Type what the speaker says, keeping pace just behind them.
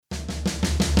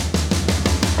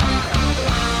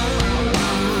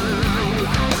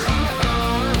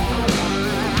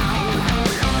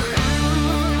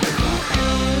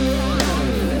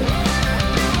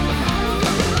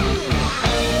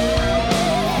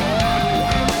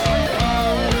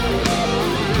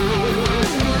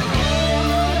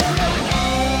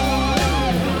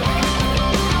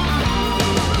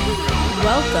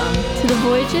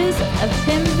Voyages of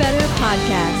Tim Vetter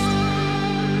podcast.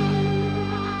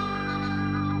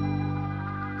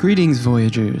 Greetings,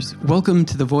 Voyagers. Welcome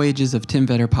to the Voyages of Tim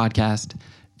Vetter podcast.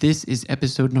 This is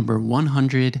episode number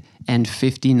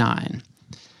 159.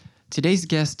 Today's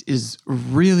guest is a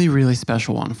really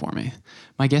special one for me.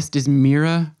 My guest is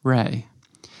Mira Ray.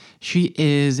 She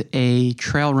is a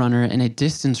trail runner and a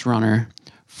distance runner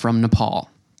from Nepal.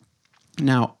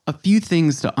 Now, a few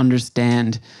things to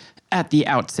understand at the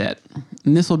outset,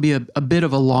 and this will be a bit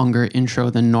of a longer intro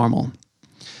than normal.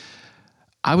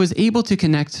 I was able to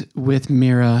connect with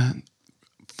Mira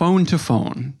phone to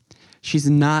phone. She's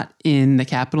not in the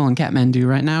capital in Kathmandu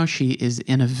right now. She is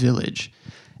in a village,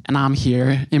 and I'm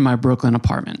here in my Brooklyn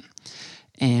apartment,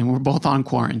 and we're both on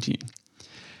quarantine.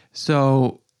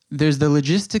 So there's the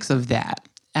logistics of that,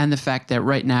 and the fact that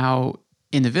right now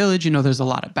in the village, there's a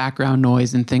lot of background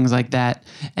noise and things like that.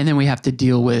 And then we have to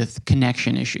deal with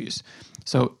connection issues.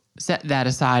 So set that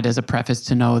aside as a preface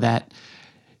to know that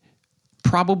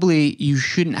probably you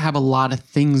shouldn't have a lot of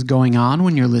things going on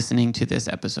when you're listening to this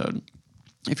episode.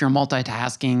 If you're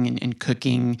multitasking and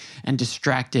cooking and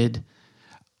distracted,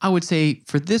 I would say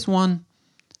for this one,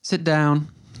 sit down,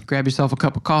 grab yourself a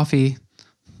cup of coffee,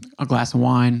 a glass of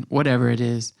wine, whatever it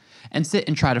is, and sit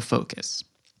and try to focus.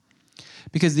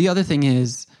 Because the other thing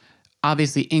is,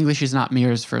 obviously, English is not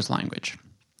Mira's first language.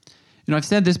 I've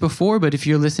said this before, but if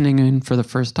you're listening in for the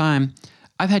first time,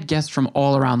 I've had guests from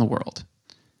all around the world.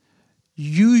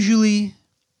 Usually,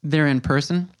 they're in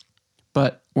person,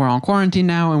 but we're on quarantine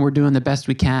now, and we're doing the best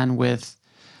we can with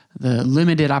the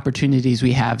limited opportunities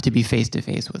we have to be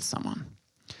face-to-face with someone.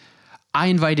 I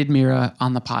invited Mira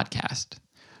on the podcast.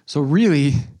 So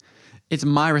really, it's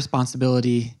my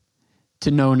responsibility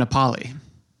to know Nepali.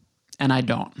 And I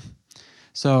don't.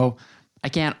 So I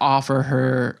can't offer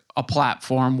her a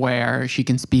platform where she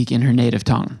can speak in her native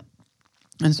tongue.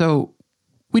 And so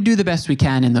we do the best we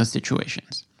can in those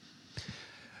situations.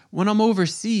 When I'm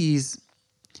overseas,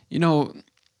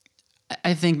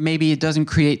 I think maybe it doesn't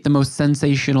create the most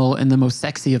sensational and the most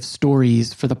sexy of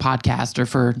stories for the podcast or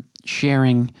for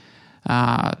sharing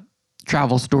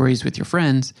travel stories with your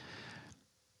friends.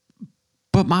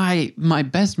 But my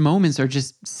best moments are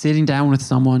just sitting down with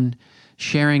someone,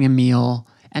 sharing a meal,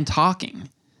 and talking.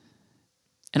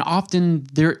 And often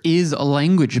there is a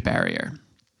language barrier.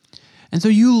 And so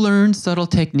you learn subtle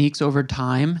techniques over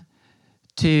time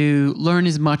to learn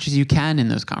as much as you can in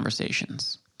those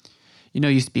conversations.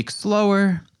 You speak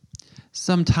slower.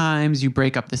 Sometimes you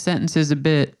break up the sentences a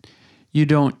bit. You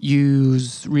don't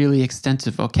use really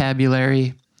extensive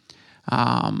vocabulary.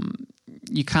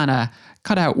 You kind of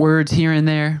cut out words here and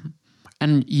there,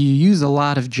 and you use a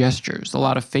lot of gestures, a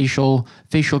lot of facial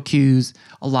cues,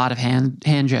 a lot of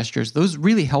hand gestures. Those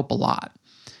really help a lot.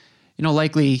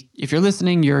 Likely, if you're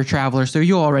listening, you're a traveler, so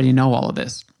you already know all of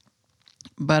this.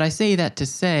 But I say that to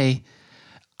say,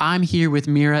 I'm here with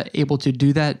Mira, able to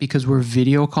do that because we're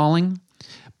video calling,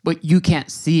 but you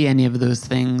can't see any of those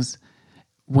things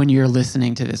when you're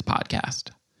listening to this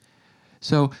podcast.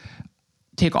 So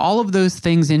take all of those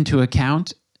things into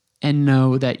account and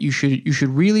know that you should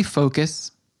really focus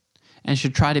and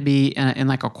should try to be in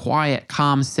like a quiet,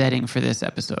 calm setting for this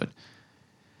episode.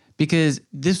 Because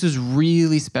this is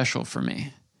really special for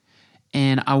me.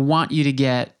 And I want you to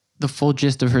get the full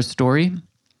gist of her story.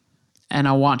 And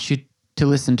I want you to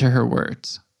listen to her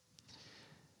words.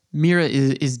 Mira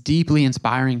is deeply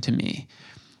inspiring to me.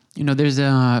 There's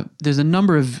a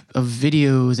number of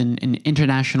videos and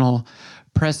international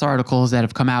press articles that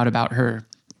have come out about her.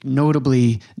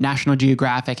 Notably, National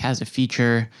Geographic has a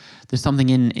feature. There's something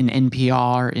in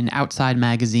NPR, in Outside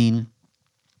Magazine.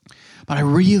 But I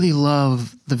really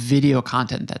love the video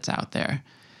content that's out there.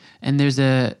 And there's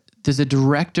a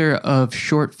director of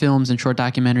short films and short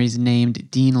documentaries named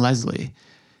Dean Leslie.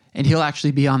 And he'll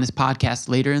actually be on this podcast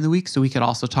later in the week, so we could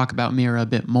also talk about Mira a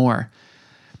bit more.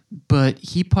 But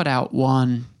he put out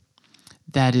one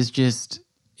that is just...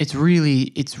 It's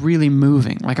really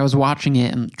moving. Like I was watching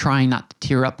it and trying not to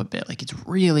tear up a bit. Like it's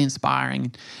really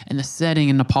inspiring. And the setting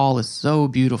in Nepal is so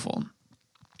beautiful.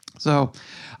 So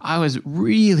I was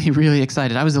really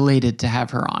excited. I was elated to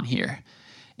have her on here.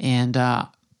 And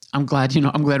I'm glad we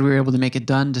were able to make it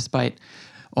done despite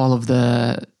all of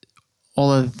the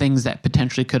things that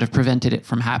potentially could have prevented it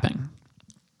from happening.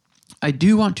 I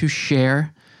do want to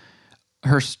share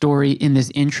her story in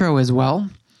this intro as well.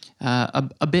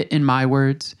 A bit in my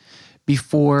words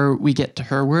before we get to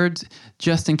her words,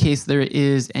 just in case there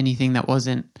is anything that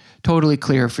wasn't totally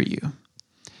clear for you.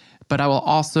 But I will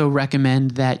also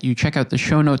recommend that you check out the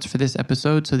show notes for this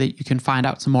episode so that you can find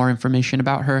out some more information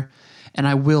about her. And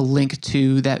I will link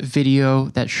to that video,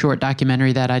 that short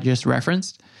documentary that I just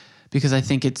referenced, because I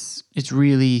think it's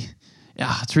really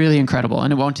incredible,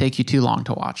 and it won't take you too long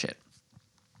to watch it.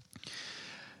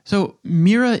 So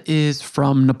Mira is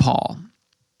from Nepal,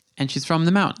 and she's from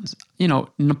the mountains.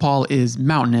 Nepal is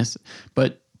mountainous,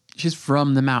 but she's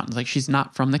from the mountains. Like, she's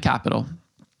not from the capital,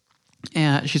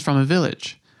 and she's from a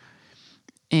village.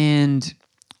 And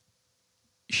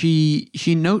she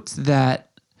notes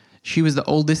that she was the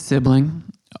oldest sibling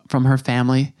from her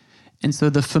family, and so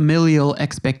the familial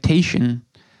expectation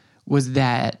was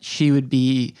that she would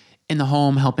be in the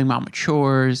home helping mom with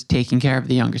chores, taking care of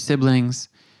the younger siblings,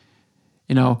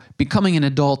 becoming an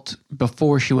adult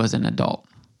before she was an adult.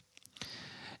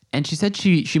 And she said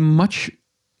she much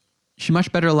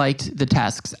better liked the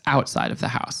tasks outside of the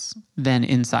house than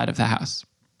inside of the house.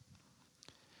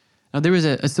 Now, there was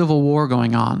a civil war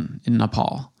going on in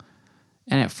Nepal,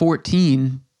 and at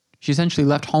 14, she essentially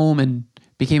left home and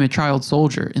became a child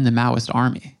soldier in the Maoist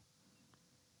army.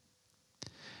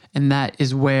 And that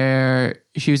is where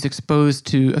she was exposed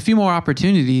to a few more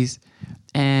opportunities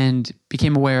and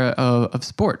became aware of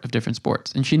different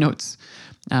sports. And she notes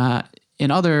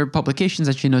in other publications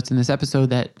that she notes in this episode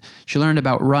that she learned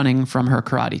about running from her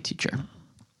karate teacher.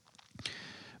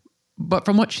 But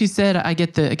from what she said, I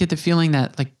get the feeling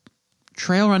that, like,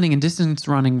 trail running and distance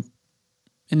running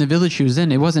in the village she was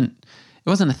in, it wasn't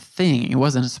a thing. It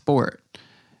wasn't a sport.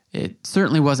 It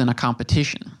certainly wasn't a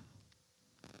competition.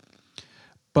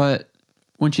 But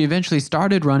when she eventually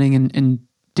started running and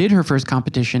did her first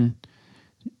competition,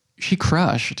 she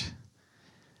crushed.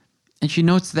 And she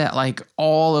notes that, like,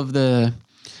 all of the,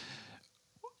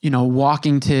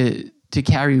 walking to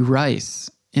carry rice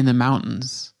in the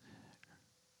mountains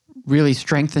really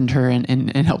strengthened her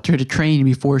and helped her to train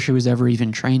before she was ever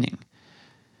even training.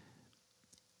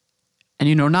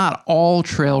 And, not all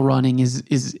trail running is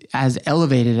as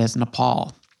elevated as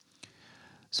Nepal.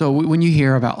 So when you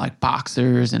hear about, like,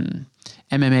 boxers and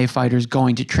MMA fighters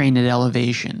going to train at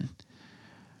elevation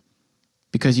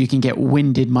because you can get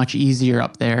winded much easier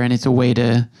up there, and it's a way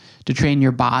to train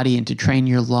your body and to train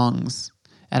your lungs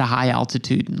at a high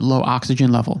altitude and low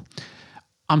oxygen level,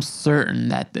 I'm certain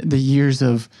that the years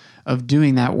of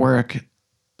doing that work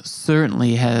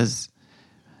certainly has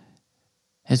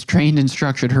trained and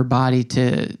structured her body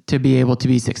to be able to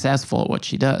be successful at what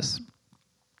she does.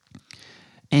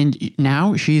 And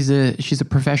now she's a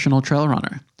professional trail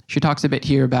runner. She talks a bit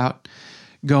here about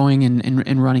going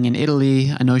and running in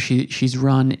Italy. I know she's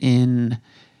run in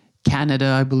Canada,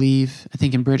 I believe. I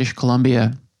think in British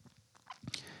Columbia.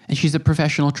 And she's a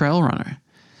professional trail runner.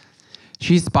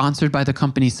 She's sponsored by the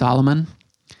company Salomon.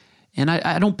 And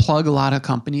I don't plug a lot of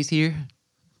companies here,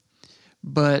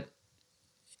 but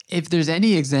if there's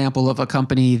any example of a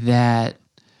company that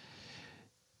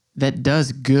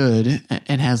does good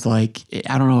and has, like,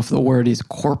 I don't know if the word is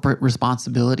corporate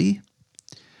responsibility,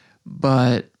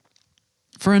 but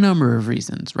for a number of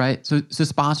reasons, right? So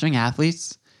sponsoring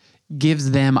athletes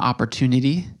gives them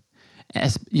opportunity,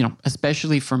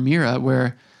 especially for Mira,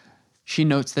 where she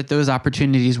notes that those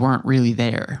opportunities weren't really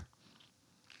there.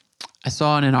 I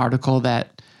saw in an article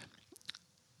that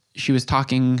she was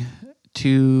talking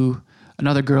to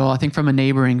another girl, I think from a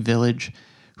neighboring village,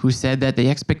 who said that the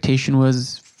expectation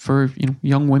was for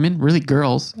young women, really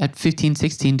girls, at 15,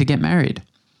 16 to get married.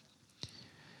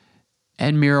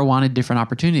 And Mira wanted different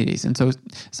opportunities. And so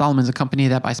Solomon's a company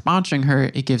that by sponsoring her,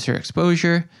 it gives her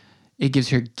exposure, it gives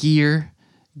her gear,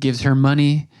 gives her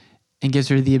money, and gives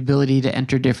her the ability to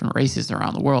enter different races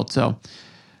around the world. So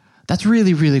that's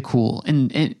really, really cool.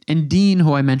 And Dean,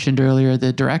 who I mentioned earlier,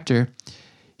 the director,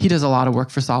 he does a lot of work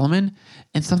for Salomon.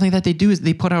 And something that they do is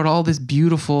they put out all this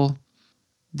beautiful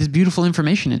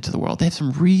information into the world. They have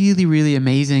some really, really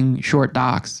amazing short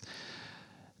docs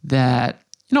that,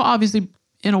 obviously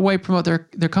in a way promote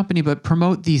their company, but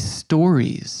promote these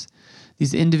stories,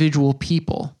 these individual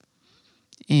people,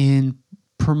 and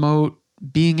promote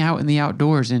being out in the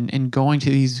outdoors and going to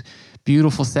these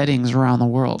beautiful settings around the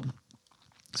world.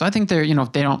 So I think they're,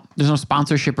 there's no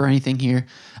sponsorship or anything here.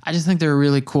 I just think they're a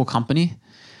really cool company.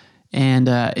 And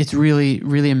it's really,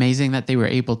 really amazing that they were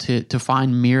able to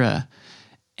find Mira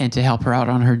and to help her out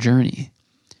on her journey.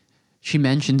 She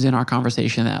mentions in our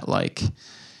conversation that, like,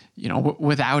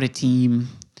 without a team,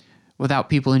 without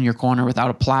people in your corner, without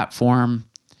a platform,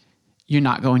 you're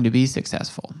not going to be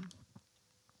successful.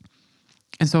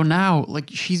 And so now, like,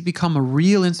 she's become a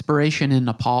real inspiration in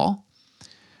Nepal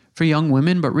for young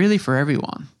women, but really for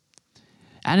everyone,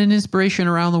 and an inspiration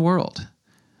around the world.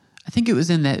 I think it was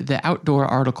in the outdoor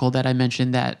article that I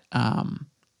mentioned that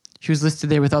she was listed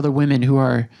there with other women who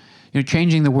are,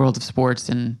 changing the world of sports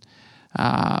and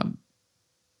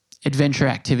adventure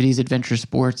activities, adventure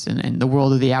sports, and the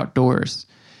world of the outdoors.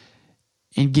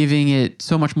 and giving it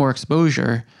so much more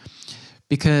exposure,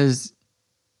 because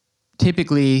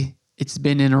typically it's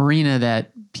been an arena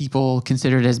that people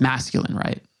considered as masculine,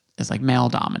 right? It's like male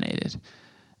dominated.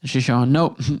 And she's showing,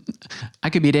 nope, I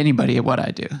could beat anybody at what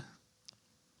I do. And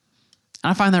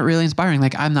I find that really inspiring.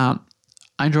 Like, I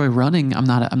enjoy running. I'm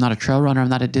not a trail runner. I'm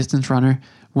not a distance runner.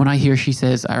 When I hear she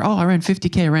says, oh, I ran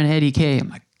 50K, I ran 80K, I'm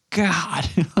like, God,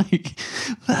 like,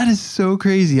 that is so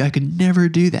crazy. I could never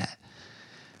do that.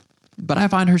 But I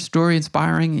find her story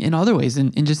inspiring in other ways,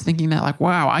 and just thinking that, like,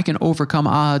 wow, I can overcome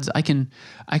odds. I can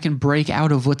break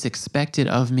out of what's expected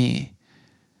of me.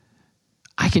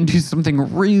 I can do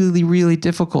something really, really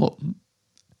difficult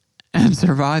and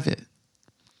survive it.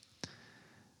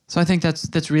 So I think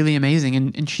that's really amazing.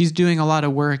 And she's doing a lot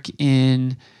of work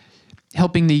in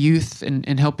helping the youth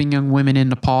and helping young women in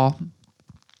Nepal.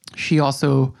 She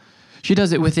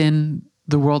does it within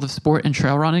the world of sport and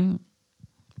trail running,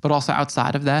 but also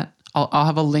outside of that. I'll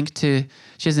have a link to,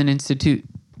 she has an institute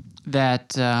that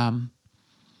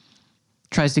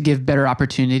tries to give better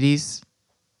opportunities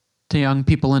to young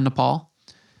people in Nepal.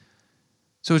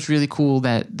 So it's really cool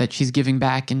that she's giving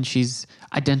back, and she's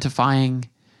identifying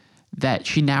that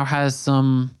she now has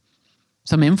some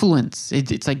influence.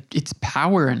 It's like, it's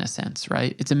power in a sense,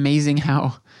 right? It's amazing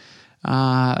how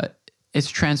it's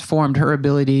transformed her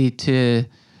ability to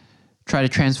try to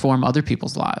transform other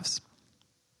people's lives.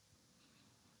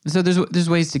 So there's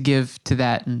ways to give to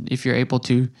that, and if you're able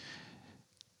to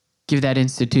give that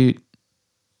institute,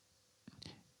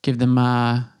 give them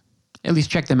at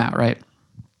least check them out, right?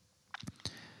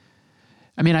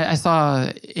 I mean, I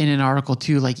saw in an article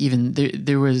too, like, even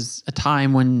there was a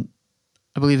time when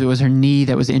I believe it was her knee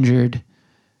that was injured,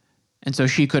 and so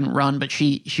she couldn't run, but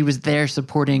she was there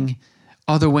supporting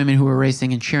other women who were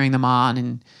racing and cheering them on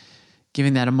and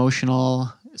giving that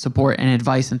emotional support and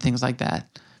advice and things like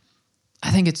that. I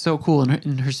think it's so cool,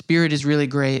 and her spirit is really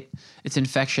great. It's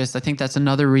infectious. I think that's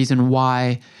another reason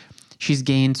why she's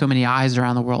gained so many eyes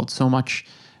around the world, so much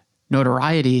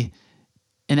notoriety,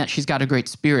 and that she's got a great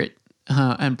spirit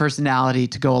and personality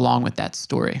to go along with that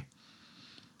story.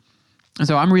 And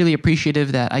so I'm really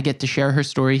appreciative that I get to share her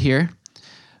story here.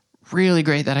 Really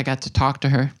great that I got to talk to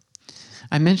her.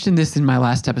 I mentioned this in my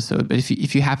last episode, but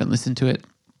if you haven't listened to it,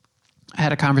 I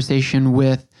had a conversation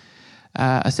with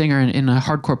a singer in a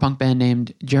hardcore punk band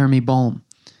named Jeremy Boehm.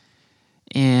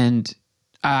 And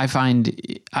I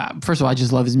find, first of all, I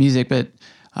just love his music, but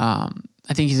I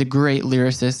think he's a great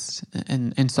lyricist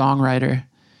and songwriter.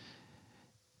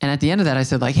 And at the end of that, I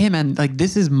said, like, hey, man, like,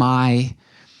 this is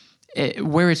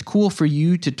where it's cool for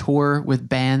you to tour with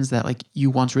bands that, like,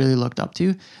 you once really looked up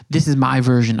to. This is my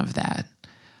version of that.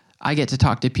 I get to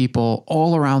talk to people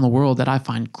all around the world that I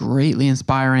find greatly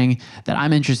inspiring, that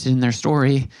I'm interested in their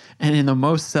story. And in the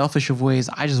most selfish of ways,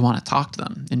 I just want to talk to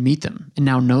them and meet them and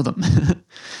now know them.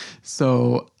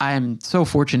 So I am so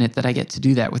fortunate that I get to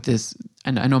do that with this.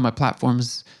 And I know my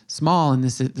platform's small, and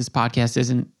this podcast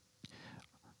isn't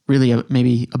really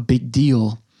maybe a big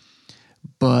deal,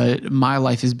 but my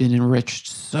life has been enriched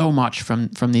so much from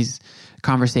these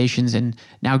conversations, and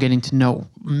now getting to know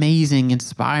amazing,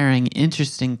 inspiring,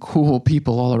 interesting, cool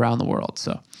people all around the world.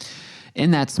 So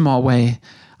in that small way,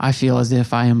 I feel as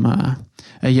if I am a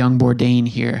young Bourdain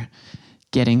here,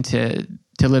 getting to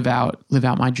live out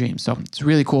my dreams. So it's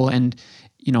really cool. And,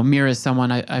 you know, Mira is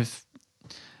someone I've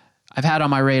had on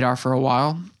my radar for a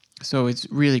while. So it's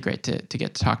really great to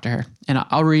get to talk to her. And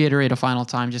I'll reiterate a final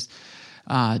time, just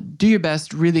do your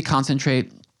best, really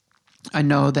concentrate. I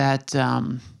know that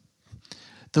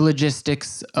the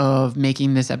logistics of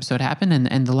making this episode happen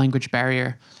and the language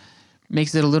barrier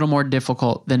makes it a little more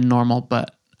difficult than normal,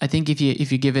 but I think if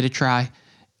you give it a try,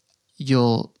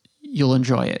 you'll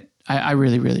enjoy it. I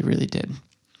really, really, really did.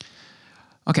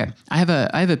 Okay, I have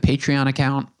a Patreon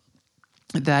account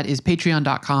that is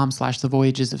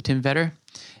patreon.com/thevoyagesoftimvedder,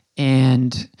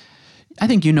 and I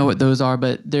think you know what those are,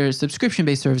 but they're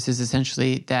subscription-based services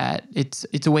essentially that it's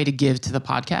a way to give to the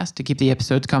podcast to keep the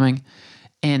episodes coming.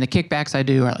 And the kickbacks I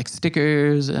do are like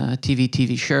stickers,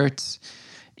 TV shirts,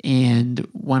 and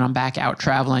when I'm back out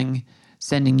traveling,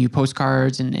 sending you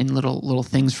postcards and little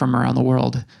things from around the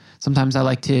world. Sometimes I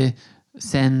like to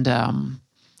send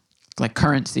like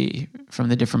currency from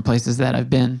the different places that I've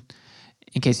been,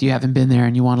 in case you haven't been there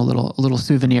and you want a little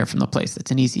souvenir from the place.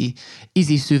 That's an easy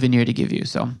souvenir to give you.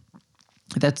 So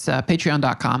that's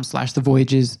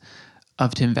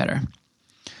patreon.com/thevoyagesoftimvedder.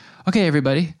 Okay,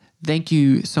 everybody. Thank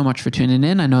you so much for tuning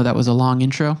in. I know that was a long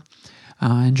intro.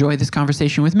 Enjoy this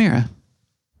conversation with Mira.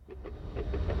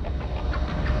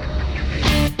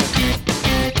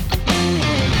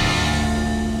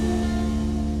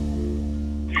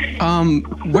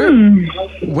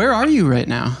 Where are you right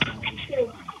now?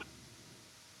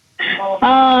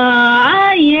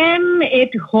 I am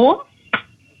at home,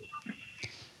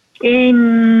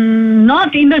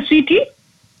 not in the city.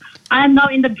 I am now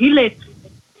in the village.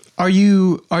 Are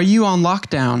you on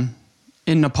lockdown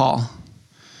in Nepal?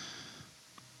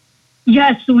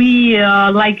 Yes, we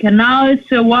now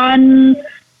it's 1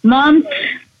 month.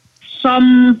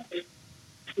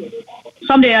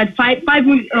 Someday at five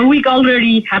week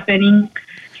already happening.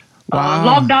 Wow.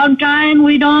 Lockdown time,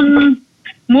 we don't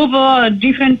move a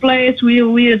different place.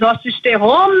 We just stay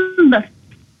home,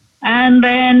 and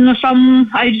then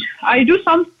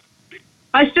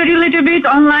I study a little bit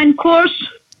online course,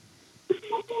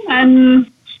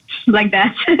 and like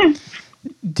that.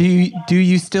 Do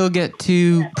you still get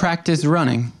to practice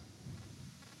running?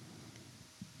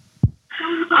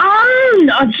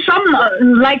 Some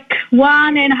like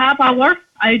 1.5 hours.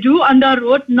 I do on the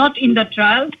road, not in the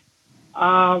trail.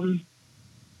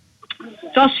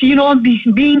 Just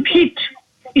being fit,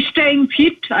 staying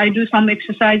fit. I do some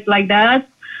exercise like that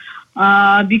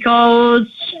because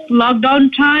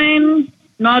lockdown time,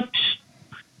 not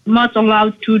much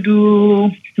allowed to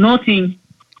do nothing.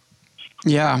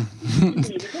 Yeah,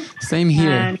 same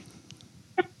here. And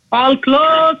all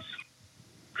closed.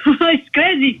 It's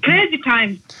crazy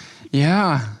time.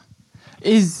 Yeah.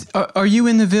 Are you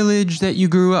in the village that you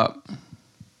grew up?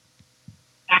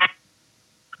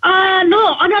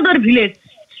 No, another village.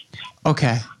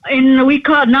 Okay.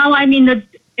 Now I'm in the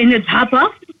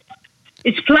Dhapa.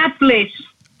 It's flat place,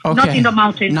 Okay. not in the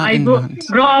mountain. Not I in the grew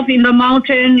mountains. up in the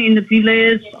mountain, in the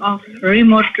village of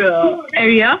remote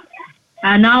area,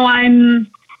 and now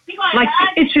I'm like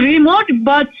it's remote,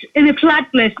 but in a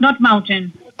flat place, not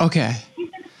mountain. Okay.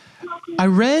 I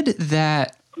read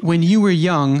that when you were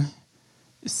young,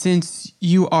 since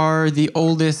you are the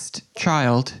oldest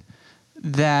child,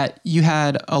 that you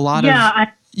had a lot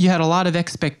of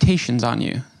expectations on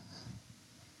you.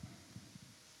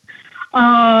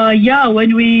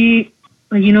 When we,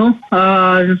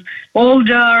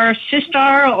 older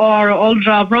sister or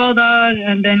older brother,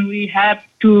 and then we have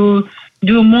to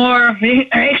do more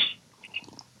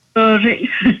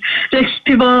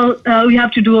respectable. We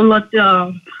have to do a lot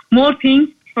more things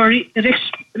for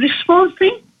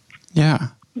responsibility. Yeah.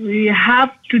 We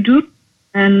have to do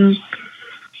and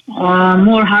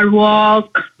more hard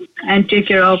work and take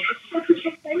care of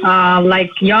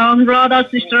like young brother,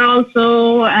 sister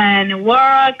also, and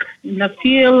work in the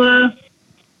field,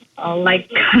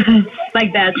 like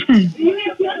like that.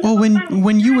 Well,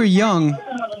 when you were young,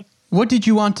 what did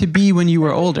you want to be when you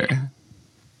were older?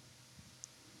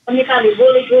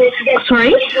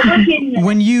 Sorry?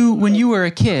 When you were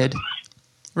a kid,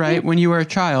 right? When you were a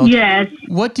child. Yes.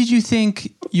 What did you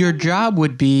think your job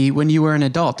would be when you were an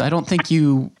adult? I don't think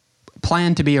you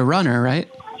planned to be a runner, right?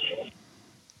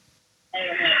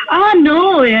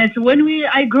 No. Yes. When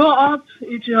I grew up,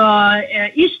 it's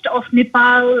east of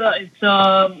Nepal. It's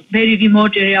a very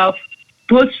remote area of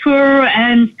Bhojpur,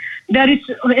 and there is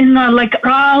in like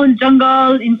around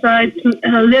jungle inside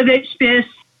living space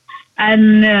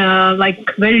and like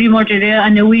very remote area,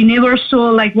 and we never saw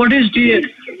like what is the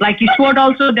like sport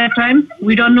also that time.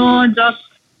 We don't know, just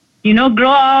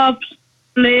grow up,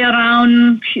 play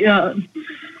around,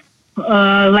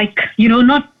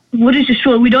 not what is the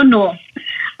sport, we don't know.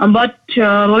 But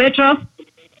later,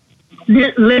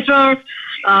 when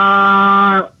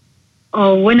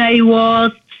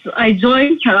I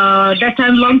joined that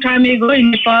time, long time ago in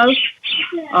Nepal,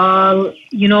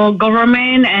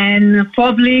 government and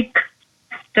public,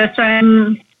 that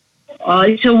time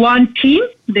it's a one team,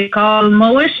 they call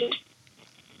Maoist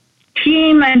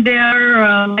team, and they're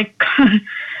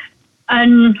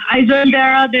and I joined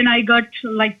there, then I got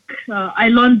I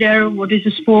learned there what is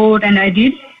a sport, and I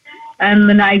did. And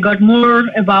then I got more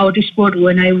about sport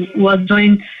when I was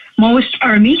joined Maoist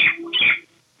army.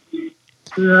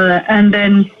 And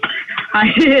then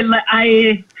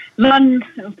I learned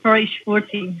for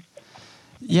sporting.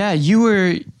 Yeah, you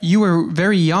were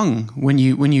very young when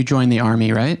you joined the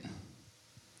army, right?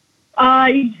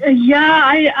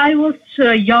 I was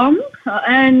young,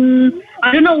 and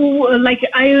I don't know, and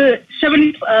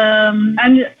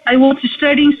I was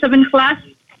studying 7th class,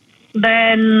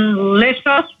 then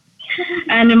later,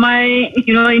 and in my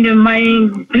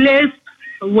village,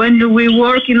 when we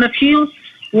work in the field,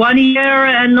 1 year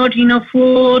and not enough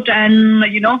food, and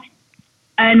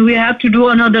and we have to do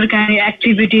another kind of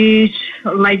activities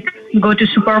like go to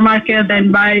supermarket,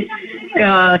 then buy,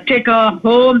 take a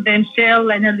home, then sell,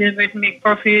 and a little bit make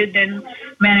profit, then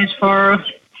manage for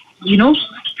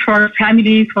for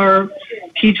family, for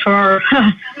kid, for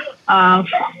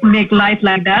make life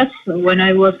like that. So when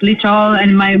I was little,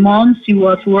 and my mom, she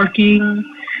was working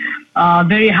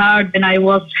very hard, and I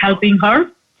was helping her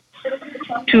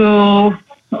to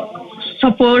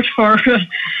support for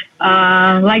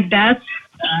like that.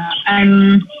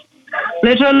 And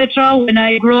later, when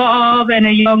I grow up, and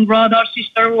a young brother,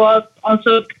 sister was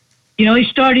also,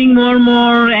 studying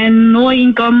more, and no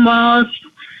income was.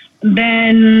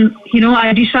 Then,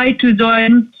 I decided to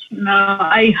join.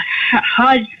 I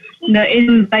heard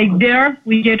in like there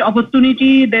we get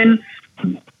opportunity. Then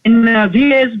in the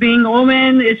village, being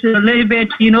woman is a little bit,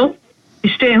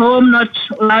 stay home, not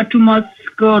allowed too much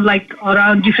go like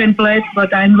around different place.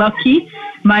 But I'm lucky.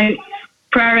 My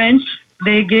parents,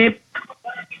 they gave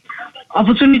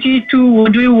opportunity to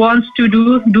what do you want to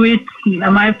do it.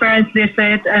 My parents, they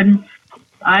said, and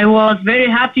I was very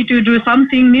happy to do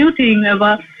something new thing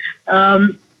about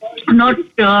not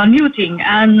new thing.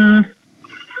 And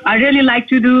I really like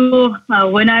to do,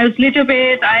 when I was little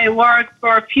bit, I worked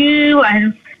for a field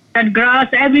and cut grass,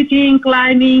 everything,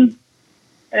 climbing,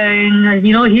 and,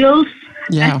 hills.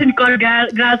 Yeah. And cut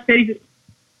grass very,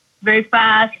 very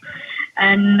fast.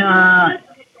 And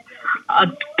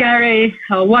carry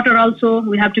water also.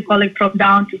 We have to collect from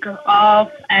down to come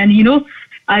up. And,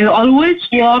 I always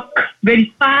walk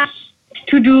very fast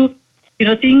to do,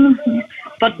 things,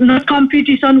 but not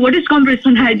competition. What is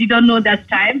competition? I didn't know that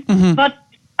time. Mm-hmm. But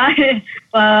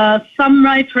some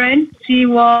my friend, she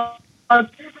was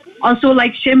also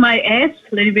like same my age,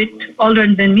 a little bit older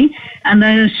than me, and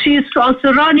then she's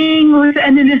also running with,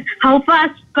 and then how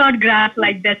fast cut grass,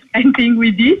 like that kind of thing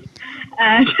we did,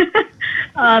 and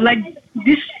like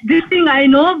this thing I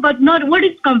know, but not what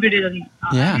is competition.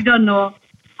 Yeah. I don't know.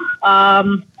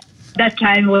 That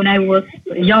time when I was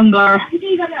younger,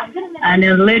 and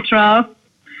then later.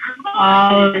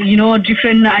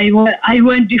 Different. I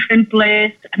went different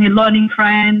place and learning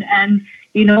friend, and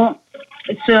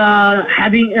it's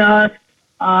having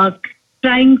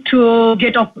trying to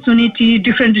get opportunity,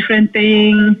 different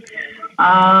things,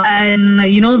 and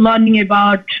learning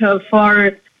about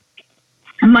for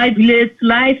my village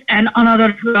life, and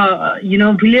another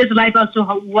village life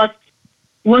also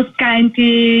was kind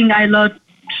thing. I learned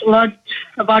a lot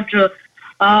about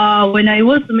when I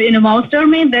was in a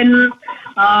mastermind. Then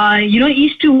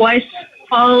used to voice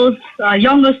all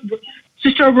youngest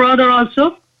sister brother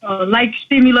also like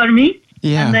similar me.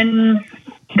 Yeah. And then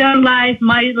their life,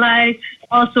 my life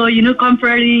also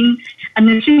comparing, and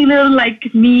then similar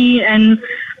like me, and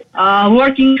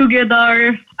working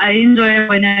together. I enjoy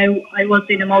when I was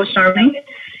in a mastermind,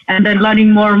 and then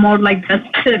learning more and more like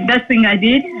that thing I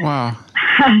did. Wow.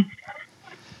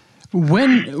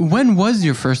 When was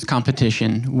your first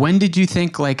competition? When did you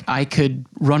think like I could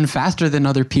run faster than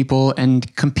other people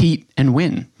and compete and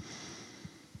win?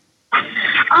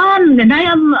 And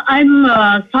I'm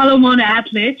a Solomon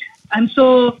athlete. I'm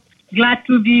so glad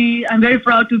to be. I'm very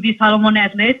proud to be Solomon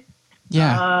athlete.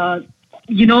 Yeah.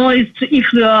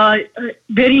 It's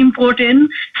very important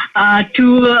to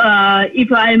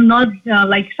if I'm not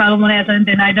like Solomon athlete,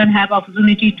 then I don't have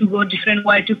opportunity to go different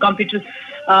way to compete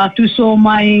to show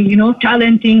my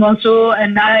talent thing also.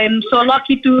 And I'm so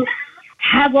lucky to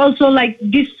have also like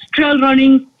this trail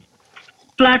running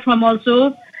platform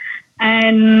also.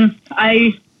 And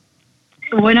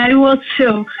when I was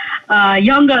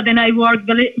younger, then I worked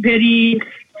very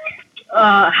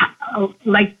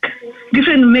like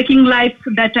different making life.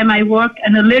 That time I work,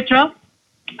 and then later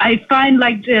I find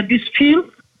like this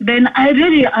field. Then I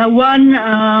really won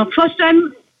first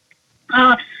time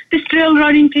this trail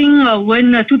running thing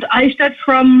when I started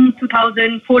from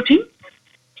 2014,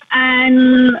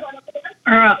 and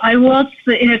I was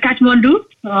in Kathmandu,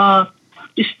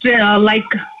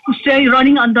 stay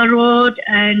running on the road,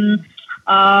 and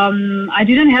I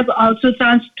didn't have also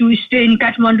chance to stay in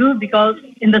Kathmandu because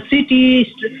in the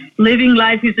city living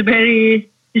life is very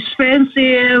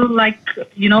expensive, like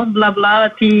blah blah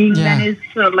thing. Yeah. Then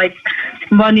it's like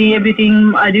money,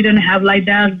 everything. I didn't have like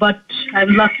that, but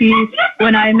I'm lucky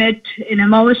when I met in a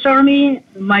Maoist army,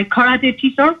 my karate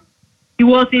teacher. He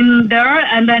was in there,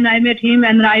 and then I met him,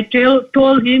 and I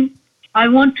told him I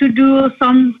want to do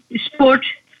some sport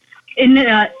in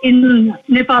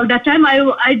Nepal. That time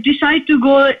I decided to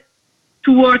go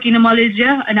to work in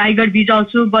Malaysia, and I got visa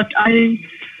also, but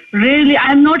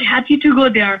I'm not happy to go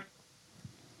there.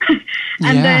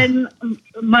 And then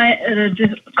my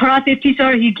the karate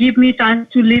teacher, he gave me chance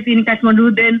to live in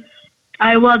Kathmandu. Then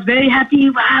I was very happy.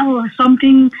 Wow,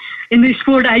 something in the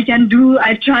sport I can do.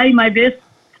 I try my best.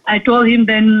 I told him.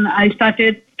 Then I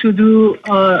started to do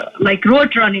like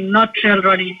road running, not trail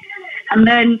running. And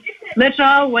then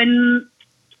later when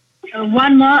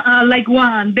one more, like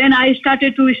one. Then I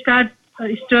started to start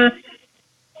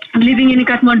living in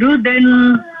Kathmandu.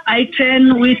 Then I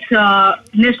trained with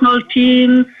national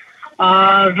team,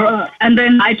 and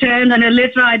then I trained, and then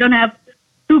later I don't have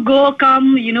to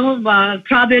come,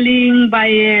 traveling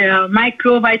by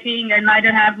micro-biting, and I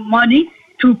don't have money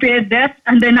to pay that.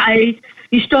 And then I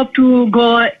stopped to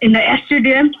go in the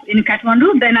stadium in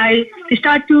Kathmandu. Then I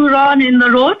start to run in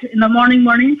the road in the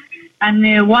morning.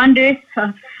 And one day,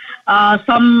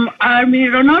 some army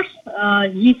runners,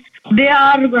 they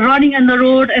are running on the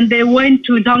road, and they went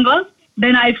to jungle.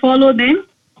 Then I follow them,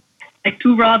 like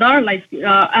two brothers,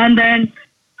 and then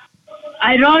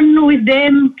I run with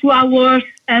them 2 hours,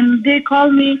 and they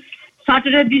call me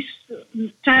Saturday this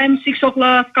time 6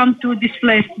 o'clock. Come to this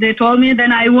place. They told me.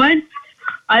 Then I went.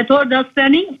 I thought that's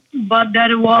running, but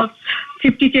there was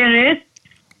 50K race.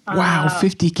 Wow,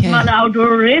 50K. Small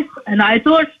outdoor race, and I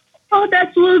thought, oh,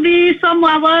 that will be some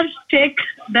hours take.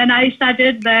 Then I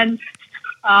started. Then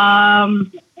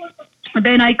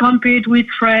I compete with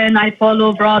friend. I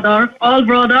follow all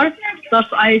brother. Thus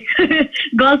I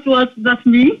girls was just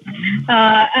me,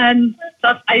 and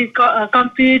thus I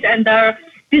compete. And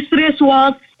this race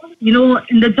was,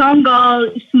 in the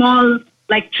jungle, small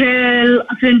like trail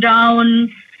up and down,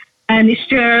 and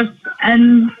stairs.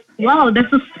 And wow,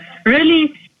 this is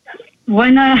really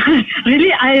when I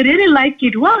really like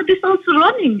it. Wow, this also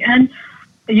running, and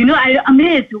I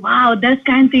amazed. Wow, that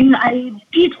kind of thing I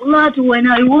did a lot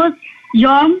when I was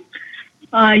younger,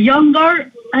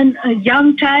 and a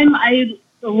young time I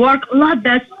work a lot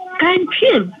that kind of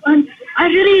field, and I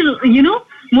really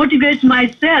motivate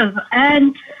myself.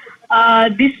 And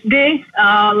this day,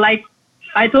 like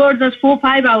I thought just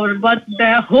 4-5 hours, but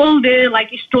the whole day like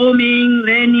storming,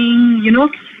 raining,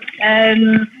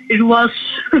 and it was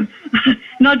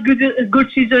not good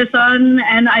situation,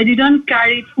 and I didn't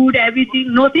carry food,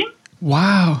 everything, nothing.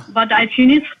 Wow. But I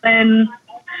finished, and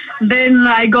then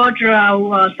I got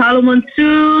Solomon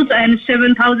shoes and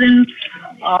 7,000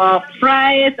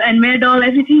 prize and medal,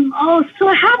 everything. Oh,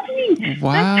 so happy.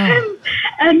 Wow. That time.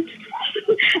 And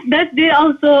that day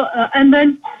also, and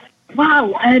then,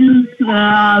 wow. And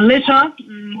later,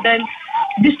 then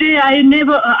this day I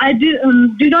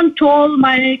didn't told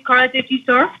my karate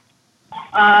teacher,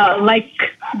 like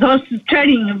those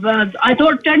training, but I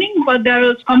thought training, but there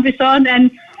was competition,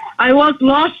 and I was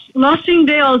losing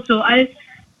day also. I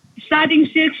starting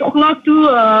 6 o'clock to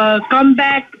come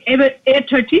back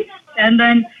 8:30, and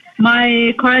then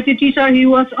my karate teacher, he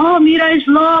was, oh, Mira is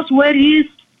lost, where he is?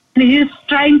 And he's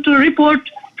trying to report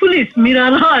police, Mira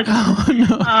lost. Oh,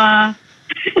 no.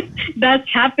 That's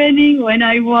happening when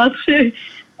I was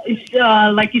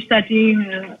like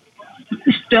starting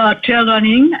trail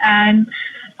running. And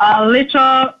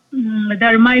later,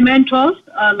 there my mentors,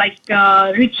 like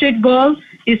Richard Ball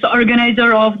is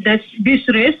organizer of this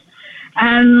race,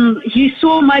 and he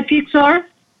saw my picture,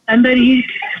 and then he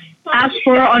asked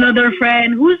for another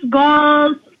friend who's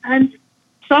girls, and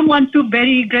someone took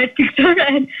very great picture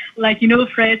and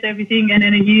fresh everything, and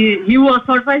then he was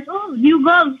surprised. Oh, new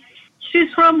girl, she's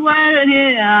from where?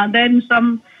 And then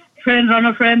some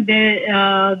runner friend, they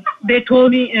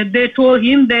told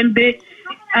him. Then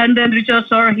Richard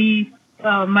sir,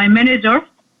 my manager,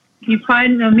 he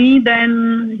find me.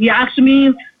 Then he asked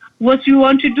me what you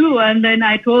want to do, and then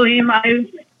I told him,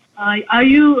 are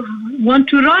you want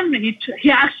to run?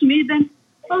 He asked me then.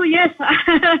 Oh yes,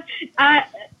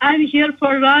 I'm here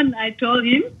for run. I told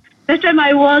him. That time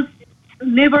I was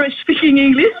never speaking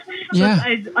English. Yeah.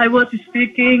 But I was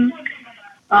speaking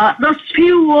those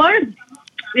few words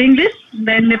English,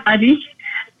 then Nepali,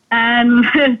 and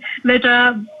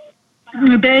later.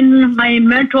 Then my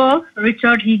mentor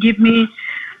Richard, he gave me.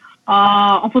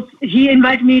 He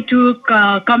invited me to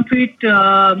compete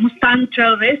Mustang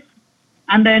Trail race,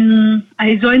 and then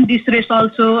I joined this race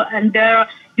also. And their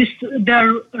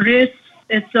race,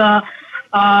 it's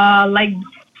like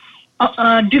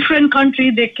a different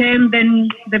country. They came, then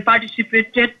they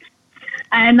participated,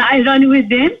 and I ran with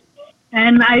them,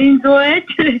 and I enjoyed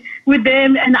it with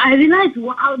them, and I realized,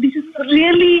 wow, this is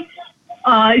really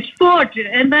sport.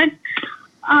 And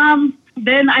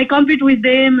then I compete with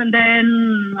them, and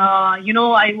then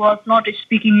I was not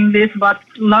speaking English, but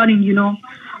learning,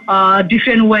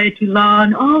 different way to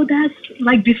learn. Oh, that's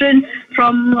like different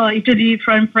from Italy,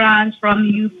 from France, from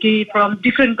UK, from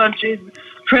different countries.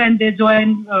 Friends, they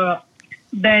joined.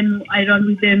 Then I run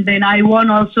with them. Then I won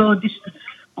also this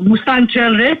Mustang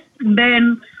Trail race.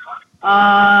 Then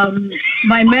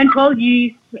my mentor,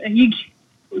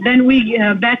 then we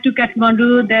back to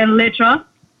Kathmandu. Then later,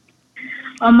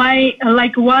 my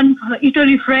one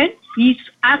Italy friend, he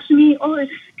asked me, oh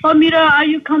Mira, are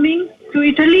you coming to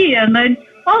Italy. And then,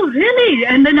 oh, really?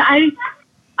 And then I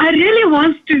really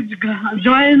want to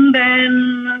join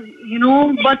then,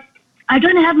 but I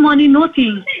don't have money,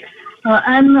 nothing.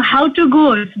 And how to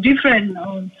go? It's different.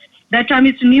 That time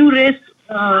it's new race,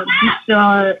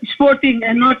 sporting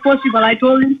and not possible. I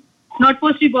told him, not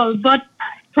possible. But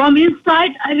from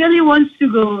inside, I really want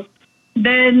to go.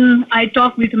 Then I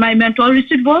talked with my mentor,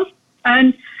 Richard Boss,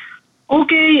 and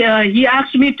okay, he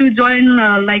asked me to join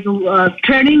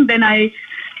training. Then I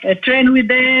trained with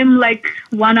them like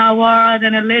 1 hour.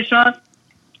 Then later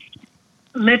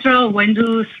when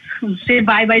to say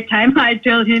bye time, I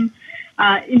tell him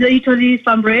in the Italy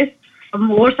some race, some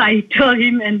horse. I tell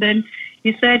him, and then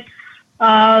he said,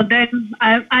 then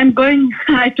I'm going.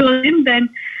 I told him. Then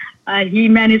he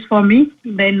managed for me.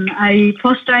 Then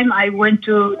first time I went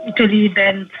to Italy.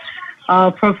 Then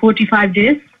for 45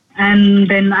 days. And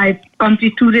then I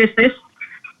complete 2 races,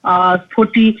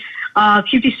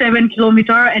 57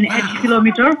 kilometer and 80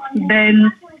 kilometer.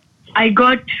 Then I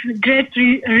got great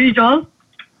result.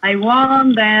 I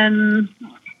won then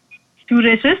 2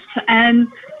 races and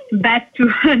back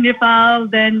to Nepal.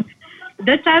 Then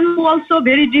that time also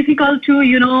very difficult to,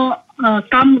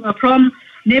 come from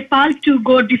Nepal to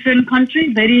go different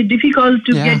country. Very difficult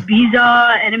to get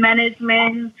visa and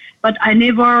management. But I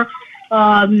never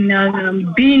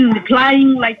been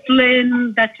flying like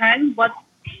plane that time, but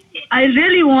I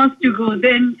really want to go.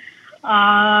 Then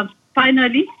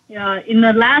finally, in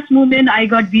the last moment, I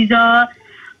got visa.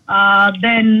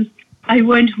 Then I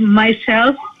went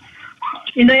myself.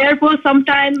 In the airport,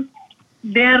 sometimes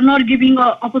they are not giving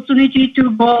an opportunity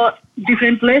to go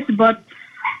different place, but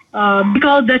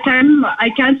because that time I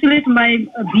canceled my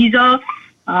visa,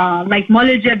 like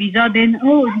Malaysia visa. Then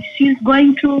she's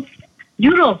going to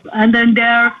Europe, and then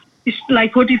there it's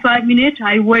like 45 minutes.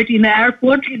 I wait in the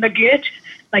airport in the gate,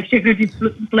 like security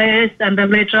place, and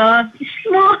then later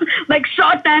small, like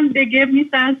short time they gave me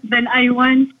chance. Then I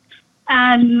went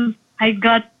and I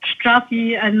got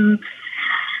trophy, and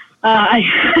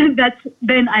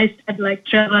then I started like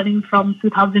traveling from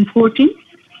 2014.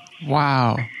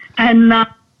 Wow! And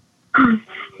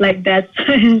like that.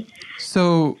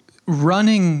 So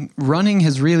running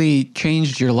has really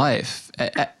changed your life.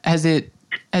 Has it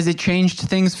changed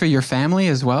things for your family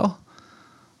as well?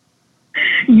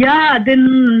 Yeah,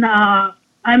 then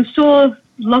I'm so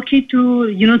lucky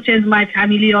to change my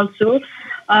family also.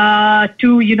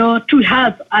 To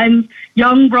help. I'm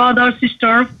young brother,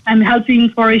 sister. I'm helping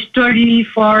for study,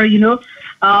 for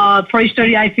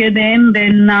study I pay them.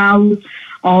 Then now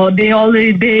they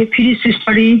finish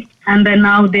study, and then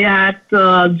now they have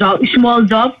small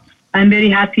job. I'm very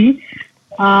happy.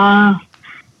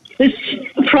 It's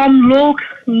from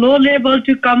low level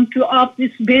to come to up.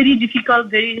 It's very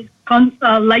difficult. It's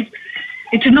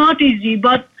not easy.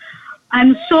 But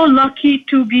I'm so lucky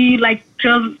to be like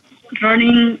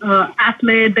running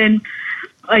athlete. Then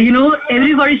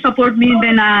everybody support me.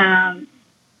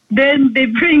 Then they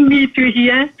bring me to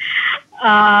here.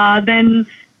 Then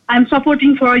I'm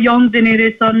supporting for a young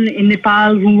generation in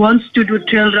Nepal who wants to do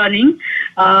trail running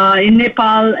in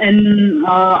Nepal, and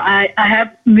I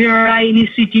have Mira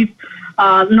initiative,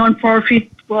 non-profit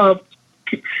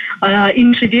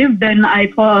initiative. Then I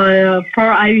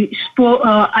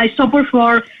support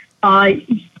for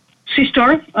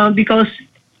sister because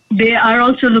they are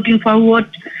also looking forward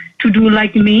to do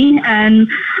like me, and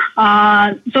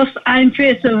just I'm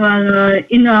face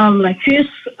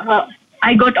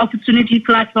I got opportunity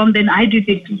platform, then I did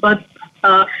it. But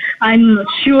I'm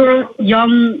sure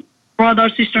young brother,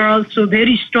 sister also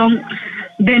very strong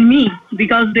than me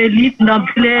because they live in the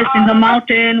village, in the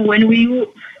mountain. When we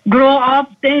grow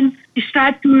up, then we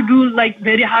start to do like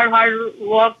very hard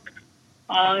work,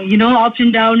 up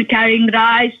and down, carrying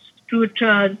rice to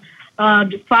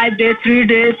 5 days, 3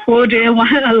 days, 4 days,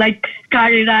 like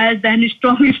carry rice, then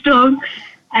strong.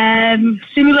 And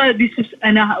similar, this is,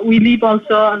 and we live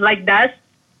also like that.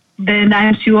 Then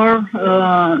I'm sure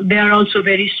they are also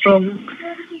very strong.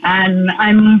 And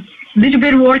I'm little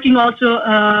bit working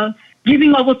also,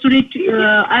 giving opportunity.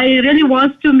 I really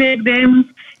want to make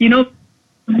them,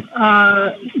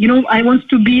 I want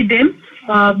to be them,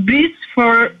 bridge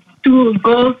to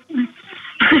go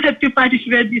to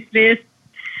participate this race.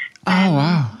 Oh,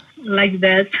 wow. Like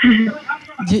that.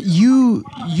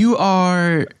 You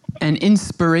are an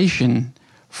inspiration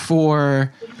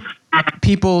for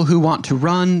people who want to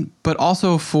run, but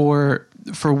also for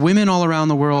women all around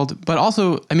the world, but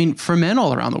also, for men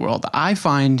all around the world. I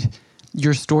find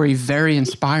your story very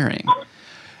inspiring.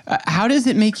 How does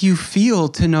it make you feel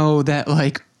to know that,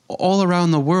 like, all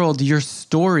around the world, your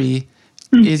story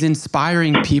is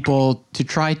inspiring people to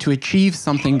try to achieve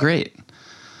something great?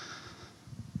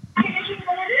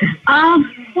 Um,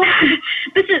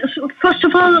 this is, first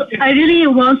of all, I really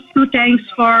want to thanks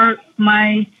for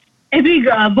my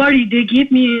everybody. They give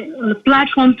me a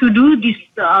platform to do this,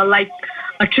 like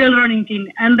a trail running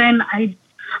thing, and then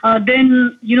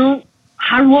then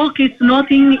hard work is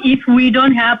nothing if we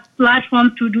don't have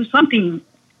platform to do something,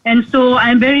 and so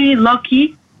I'm very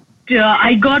lucky.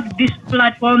 I got this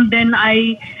platform. Then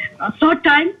short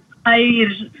time I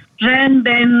ran.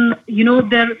 Then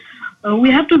there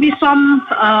we have to be some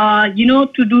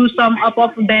to do some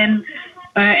up. Then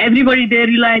everybody they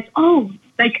realize, oh,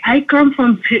 like I come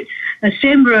from the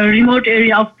same remote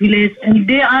area of village, and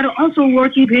they are also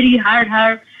working very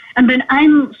hard, and then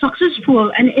I'm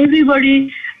successful, and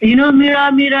everybody,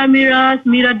 Mira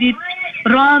did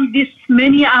run this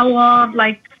many hours,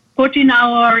 like 14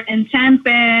 hour and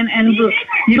champagne, and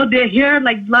they hear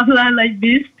like blah blah like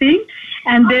this thing,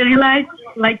 and they realize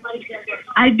like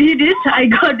I did it, I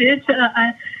got it,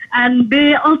 and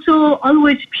they also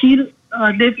always feel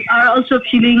they are also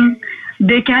feeling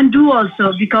they can do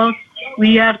also, because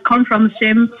we are come from the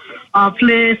same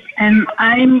place, and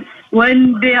I'm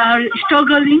when they are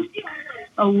struggling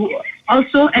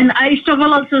also, and I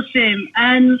struggle also same,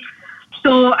 and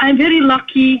so I'm very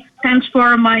lucky. Thanks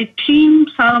for my team,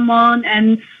 Salomon,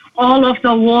 and all of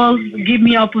the world give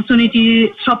me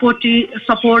opportunity, support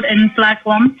and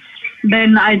platform.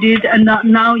 Then I did, and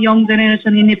now young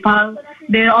generation in Nepal,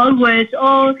 they're always,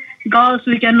 oh, girls,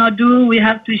 we cannot do, we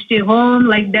have to stay home,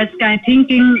 like that kind of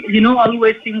thinking,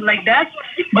 always think like that.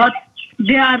 But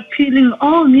they are feeling,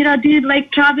 oh, Mira did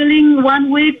like traveling 1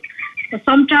 week,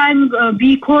 sometimes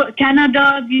be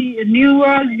Canada, be New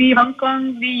York, be Hong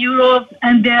Kong, be Europe,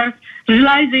 and they're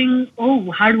realizing,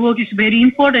 oh, hard work is very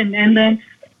important. And then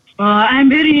I'm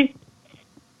very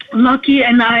lucky,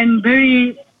 and I'm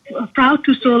very proud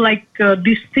to show like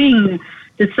this thing.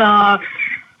 It's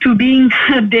to being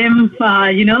them,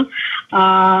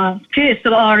 face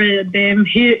or them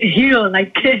hero,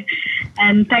 like.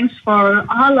 And thanks for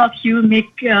all of you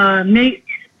make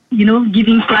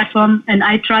giving platform, and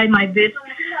I try my best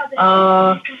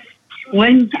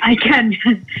when I can.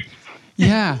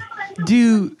 Yeah.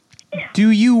 Do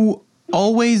you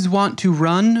always want to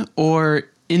run, or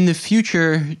in the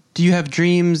future, do you have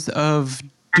dreams of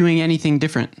doing anything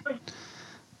different?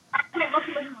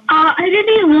 I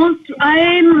really want.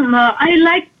 I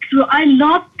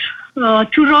love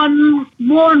to run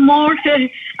more and more.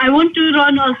 I want to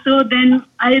run also. Then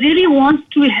I really want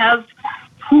to have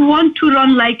who want to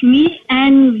run like me,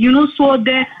 and show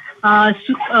their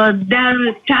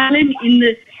talent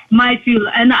in my field.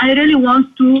 And I really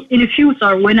want to in the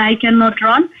future when I cannot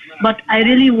run, but I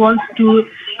really want to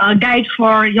guide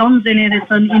for young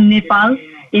generation in Nepal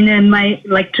in my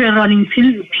like trail running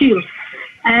field.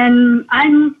 And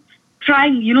I'm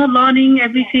trying, learning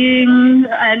everything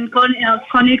and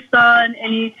connection,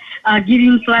 any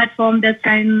giving platform, that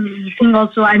kind of thing.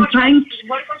 Also, I'm trying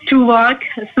to work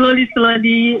slowly.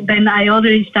 Then I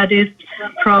already started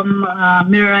from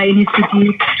Mira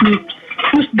Initiative to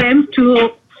push them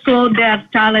to show their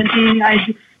talenting.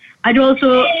 I do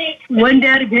also, when they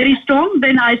are very strong,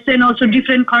 then I send also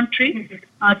different country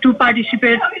to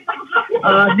participate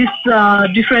this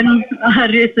different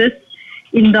races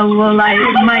in the world.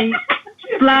 My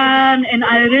plan, and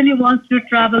I really want to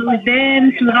travel with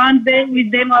them, to run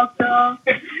with them also.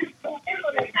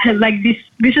 Like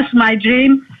this is my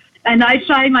dream, and I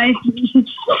try my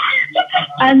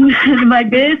and my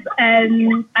best,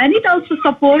 and I need also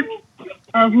support.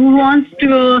 Who wants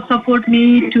to support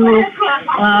me to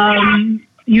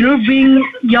bring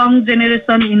young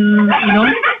generation in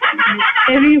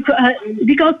every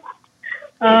because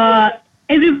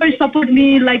everybody support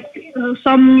me like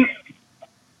some.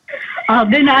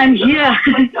 Then I'm here.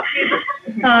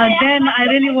 Then I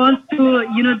really want to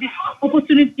this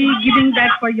opportunity giving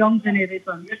back for young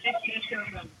generation.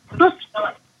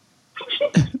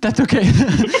 That's okay.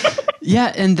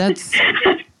 Yeah, and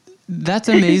that's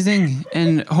amazing,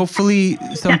 and hopefully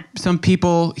some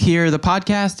people hear the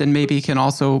podcast and maybe can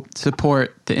also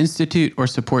support the institute or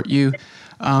support you.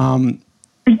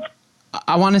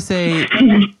 I want to say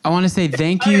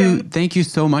thank you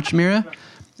so much, Mira.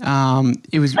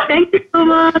 It was. Thank you so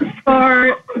much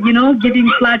for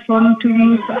giving platform to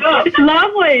me. It's a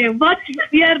long way, but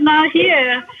we are now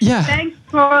here. Yeah. Thanks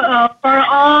for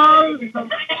all,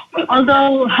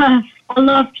 although all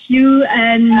of you,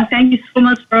 and thank you so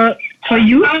much for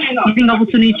you giving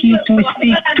opportunity to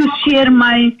speak, to share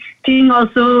my thing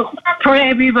also for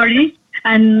everybody,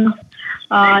 and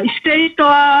stay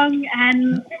strong,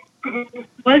 and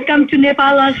welcome to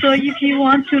Nepal also. If you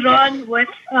want to run with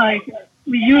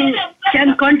you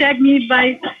can contact me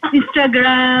by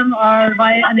Instagram or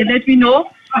by, and let me know.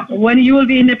 when you will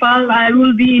be in Nepal, I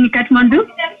will be in Kathmandu.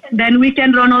 Then we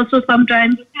can run also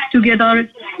sometime together.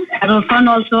 Have fun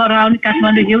also around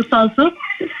Kathmandu hills also.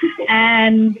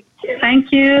 And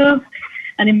thank you.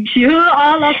 And I'm sure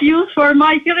all of you for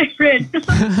my friend.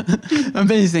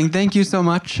 Amazing. Thank you so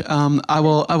much. I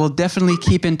will definitely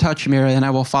keep in touch, Mira, and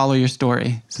I will follow your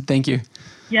story. So thank you.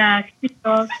 Yeah.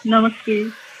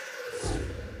 Namaste.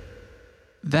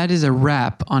 That is a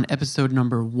wrap on episode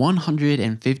number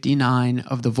 159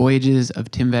 of the Voyages of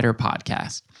Tim Vetter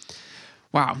podcast.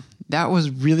 Wow, that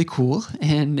was really cool,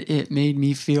 and it made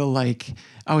me feel like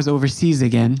I was overseas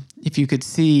again. If you could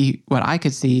see what I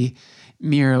could see,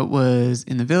 Mira was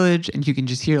in the village, and you can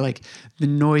just hear like the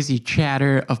noisy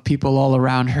chatter of people all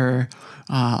around her,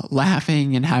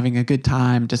 laughing and having a good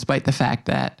time, despite the fact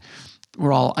that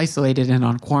we're all isolated and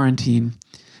on quarantine.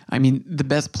 I mean, the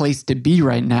best place to be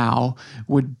right now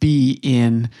would be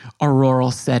in a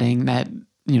rural setting that,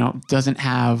 doesn't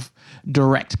have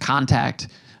direct contact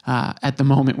at the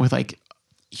moment with like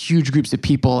huge groups of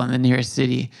people in the nearest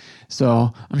city.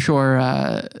 So I'm sure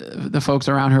the folks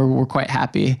around her were quite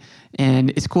happy. And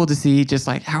it's cool to see just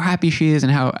like how happy she is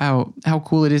and how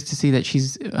cool it is to see that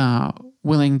she's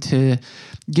willing to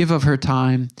give of her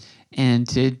time and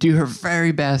to do her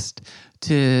very best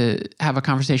to have a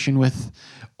conversation with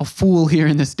a fool here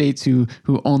in the States who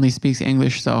only speaks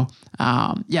English. So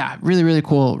really, really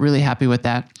cool. Really happy with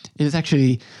that. It is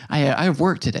actually, I have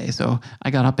work today. So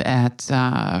I got up at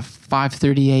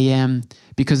 5:30 a.m.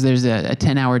 because there's a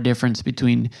 10-hour difference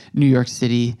between New York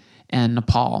City and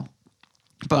Nepal.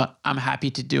 But I'm happy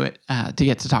to do it, to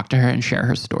get to talk to her and share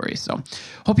her story. So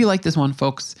hope you like this one,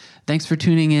 folks. Thanks for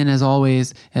tuning in as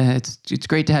always. It's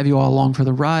great to have you all along for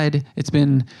the ride.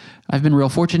 I've been real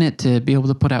fortunate to be able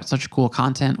to put out such cool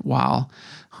content while,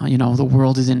 the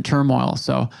world is in turmoil.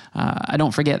 So I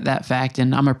don't forget that fact,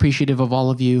 and I'm appreciative of all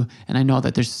of you. And I know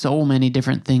that there's so many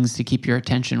different things to keep your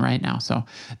attention right now. So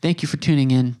thank you for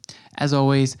tuning in. As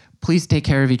always, please take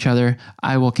care of each other.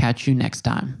 I will catch you next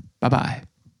time. Bye-bye.